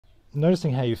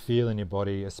noticing how you feel in your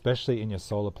body, especially in your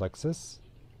solar plexus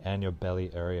and your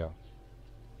belly area.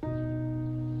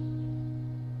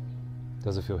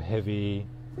 Does it feel heavy?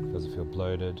 Does it feel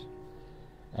bloated?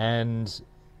 And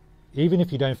even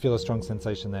if you don't feel a strong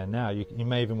sensation there now, you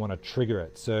may even want to trigger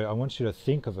it. So I want you to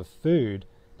think of a food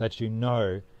that you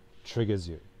know triggers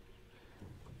you,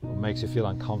 or makes you feel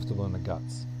uncomfortable in the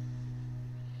guts.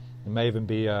 It may even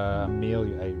be a meal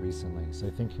you ate recently. So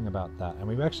thinking about that, and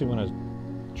we actually want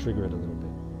to trigger it a little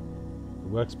bit. It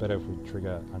works better if we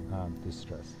trigger this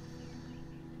stress.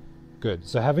 Good.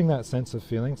 So having that sense of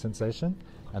feeling, sensation,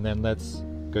 and then let's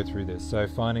go through this. So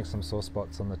finding some sore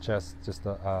spots on the chest, just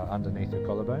underneath your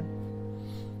collarbone,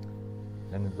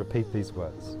 and repeat these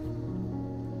words.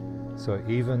 So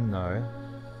even though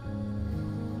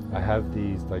I have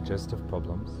these digestive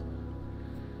problems,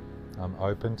 I'm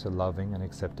open to loving and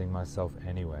accepting myself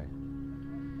anyway.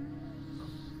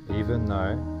 Even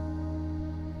though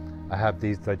I have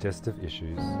these digestive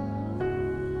issues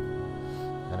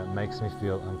and it makes me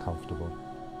feel uncomfortable,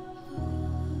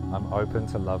 I'm open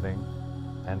to loving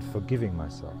and forgiving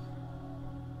myself.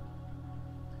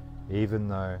 Even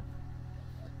though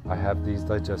I have these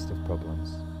digestive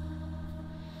problems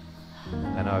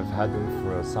and I've had them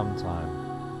for some time,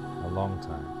 a long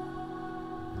time,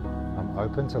 I'm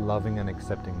open to loving and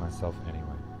accepting myself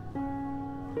anyway.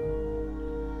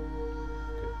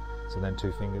 Good. So then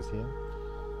 2 fingers here.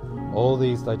 All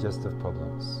these digestive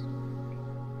problems,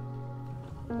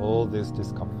 all this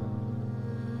discomfort.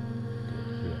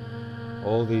 Good. Here.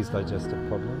 All these digestive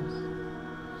problems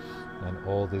and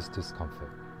all this discomfort.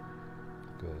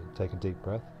 Good. Take a deep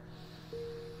breath.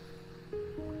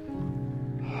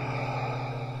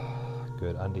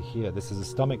 Good. Under here, this is a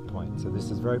stomach point, so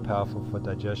this is very powerful for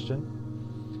digestion.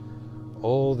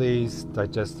 All these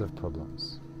digestive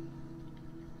problems,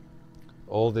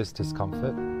 all this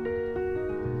discomfort,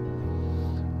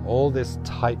 all this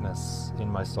tightness in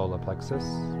my solar plexus,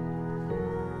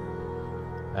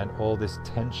 and all this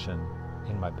tension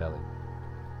in my belly.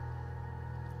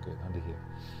 Good. Under here.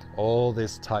 All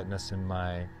this tightness in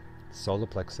my solar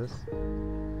plexus,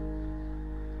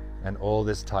 and all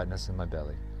this tightness in my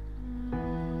belly.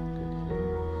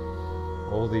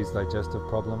 All these digestive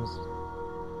problems,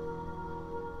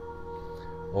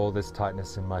 all this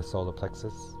tightness in my solar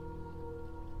plexus.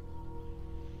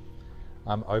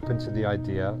 I'm open to the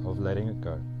idea of letting it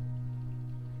go.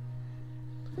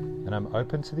 And I'm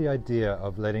open to the idea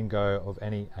of letting go of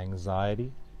any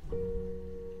anxiety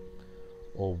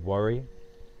or worry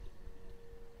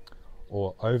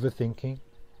or overthinking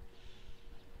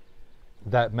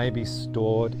that may be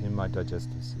stored in my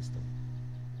digestive system.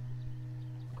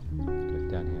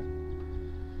 Down here.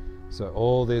 So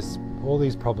all these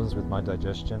problems with my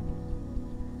digestion,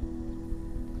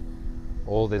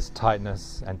 all this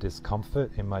tightness and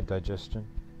discomfort in my digestion,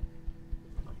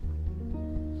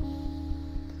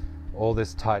 all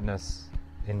this tightness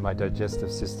in my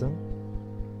digestive system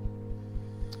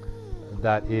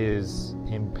that is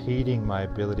impeding my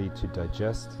ability to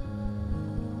digest,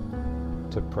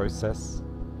 to process,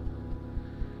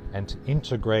 and to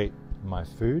integrate my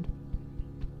food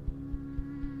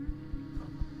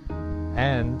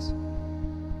and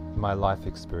my life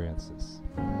experiences.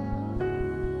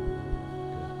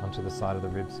 Good. Onto the side of the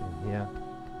ribs in here,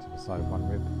 to the side of one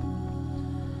rib.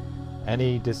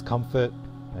 Any discomfort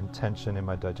and tension in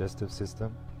my digestive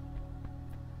system,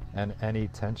 and any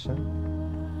tension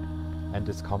and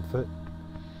discomfort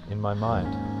in my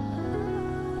mind.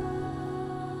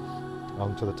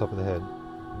 Onto the top of the head.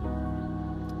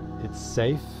 It's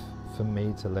safe for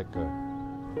me to let go.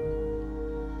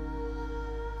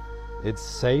 It's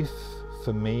safe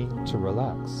for me to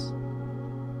relax.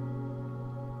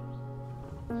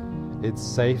 It's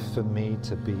safe for me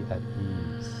to be at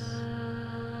ease.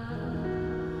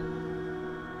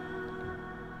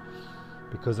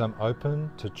 Because I'm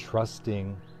open to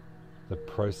trusting the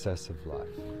process of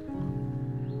life.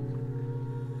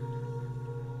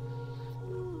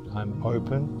 I'm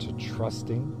open to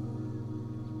trusting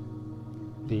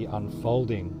the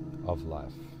unfolding of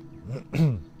life.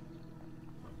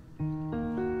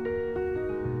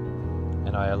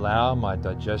 And I allow my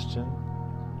digestion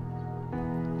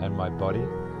and my body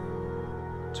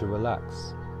to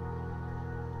relax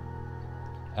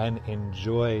and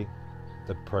enjoy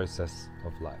the process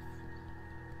of life.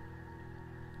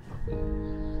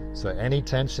 So any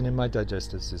tension in my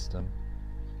digestive system,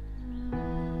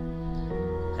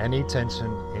 any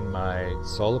tension in my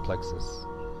solar plexus,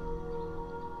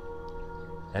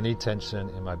 any tension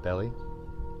in my belly,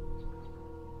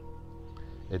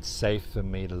 it's safe for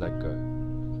me to let go.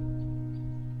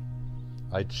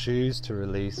 I choose to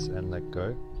release and let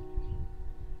go.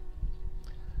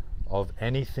 of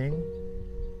anything,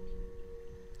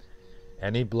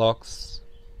 any blocks,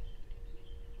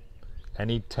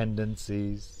 any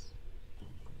tendencies,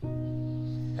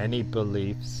 any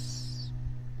beliefs,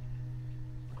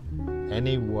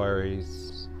 any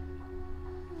worries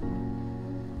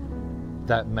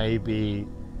that may be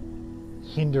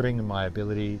hindering my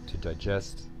ability to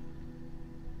digest,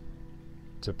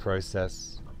 to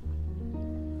process,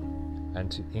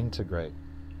 and to integrate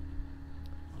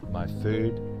my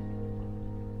food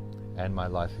and my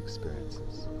life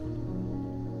experiences.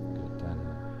 Good, down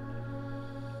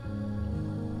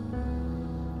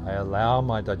here. I allow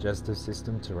my digestive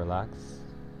system to relax.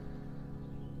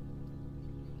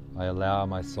 I allow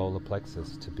my solar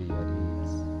plexus to be at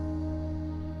ease.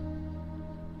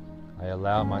 I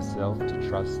allow myself to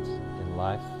trust in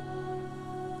life,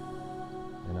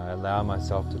 and I allow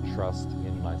myself to trust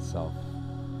in myself.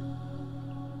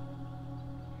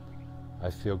 I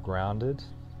feel grounded,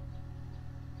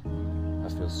 I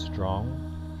feel strong,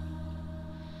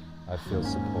 I feel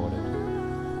supported,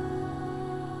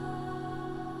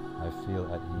 I feel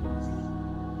at ease.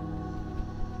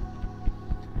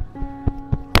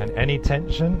 And any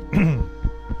tension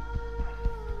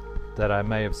that I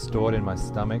may have stored in my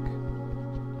stomach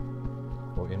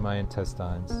or in my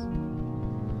intestines,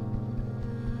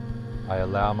 I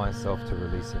allow myself to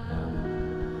release it now.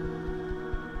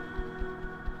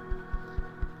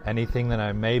 Anything that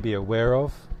I may be aware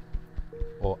of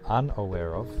or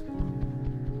unaware of,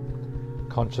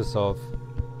 conscious of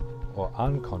or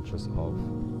unconscious of,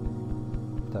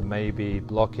 that may be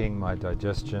blocking my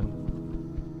digestion,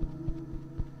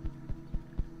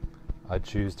 I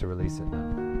choose to release it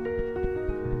now.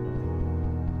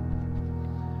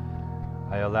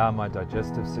 I allow my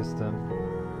digestive system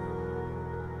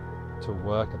to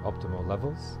work at optimal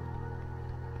levels.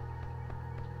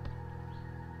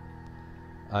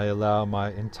 I allow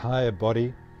my entire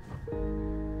body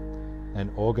and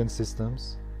organ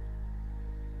systems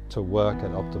to work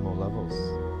at optimal levels.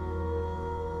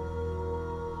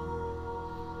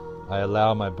 I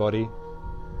allow my body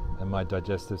and my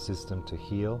digestive system to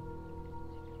heal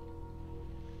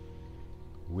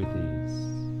with ease.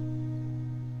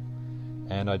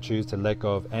 And I choose to let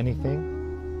go of anything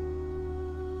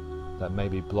that may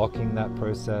be blocking that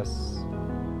process,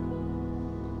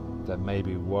 that may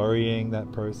be worrying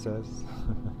that process.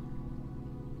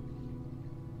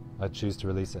 I choose to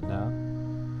release it now.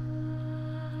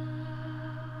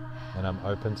 And I'm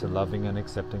open to loving and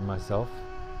accepting myself,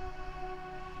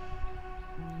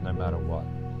 no matter what.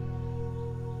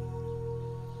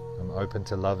 I'm open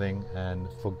to loving and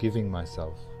forgiving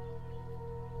myself,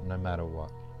 no matter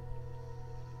what.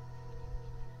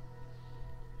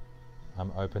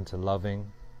 I'm open to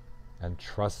loving and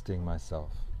trusting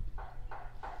myself,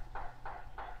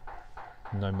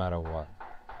 no matter what.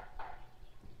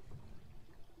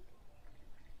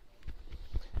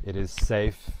 It is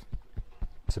safe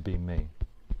to be me.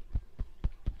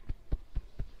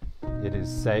 It is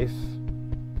safe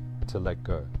to let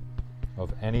go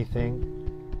of anything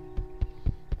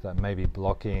that may be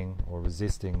blocking or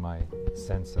resisting my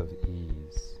sense of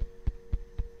ease.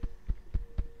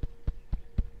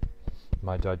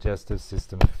 My digestive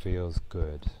system feels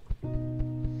good.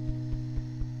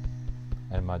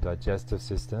 And my digestive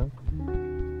system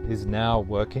is now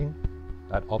working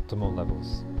at optimal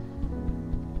levels.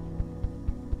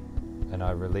 And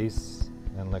I release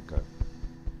and let go.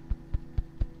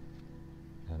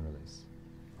 And release.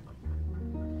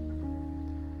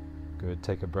 Good,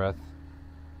 take a breath.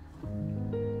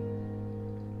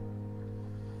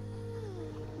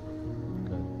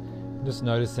 Good. Just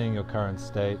noticing your current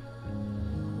state.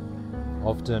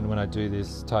 Often when I do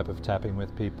this type of tapping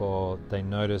with people, they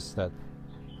notice that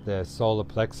their solar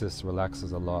plexus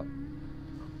relaxes a lot.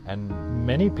 And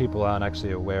many people aren't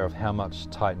actually aware of how much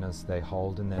tightness they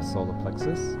hold in their solar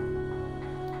plexus.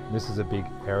 This is a big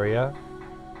area.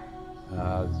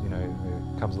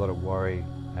 It comes a lot of worry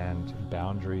and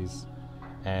boundaries,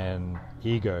 and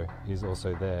ego is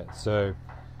also there. So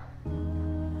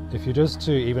if you just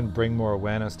to even bring more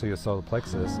awareness to your solar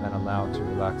plexus and allow it to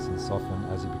relax and soften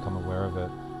as you become aware of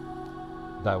it,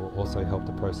 that will also help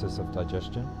the process of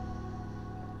digestion.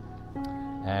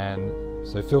 And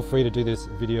so feel free to do this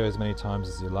video as many times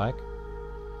as you like.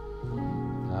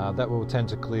 That will tend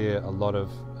to clear a lot of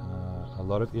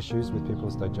issues with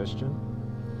people's digestion.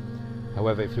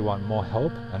 However, if you want more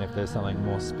help, and if there's something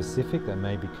more specific that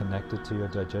may be connected to your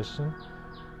digestion,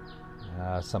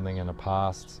 something in the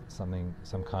past, some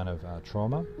kind of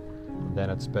trauma, then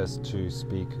it's best to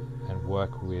speak and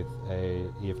work with a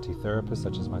EFT therapist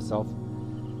such as myself.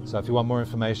 So if you want more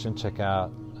information, check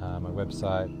out my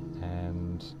website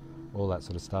and all that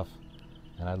sort of stuff.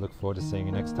 And I look forward to seeing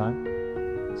you next time.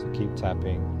 So keep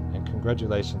tapping, and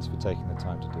congratulations for taking the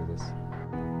time to do this.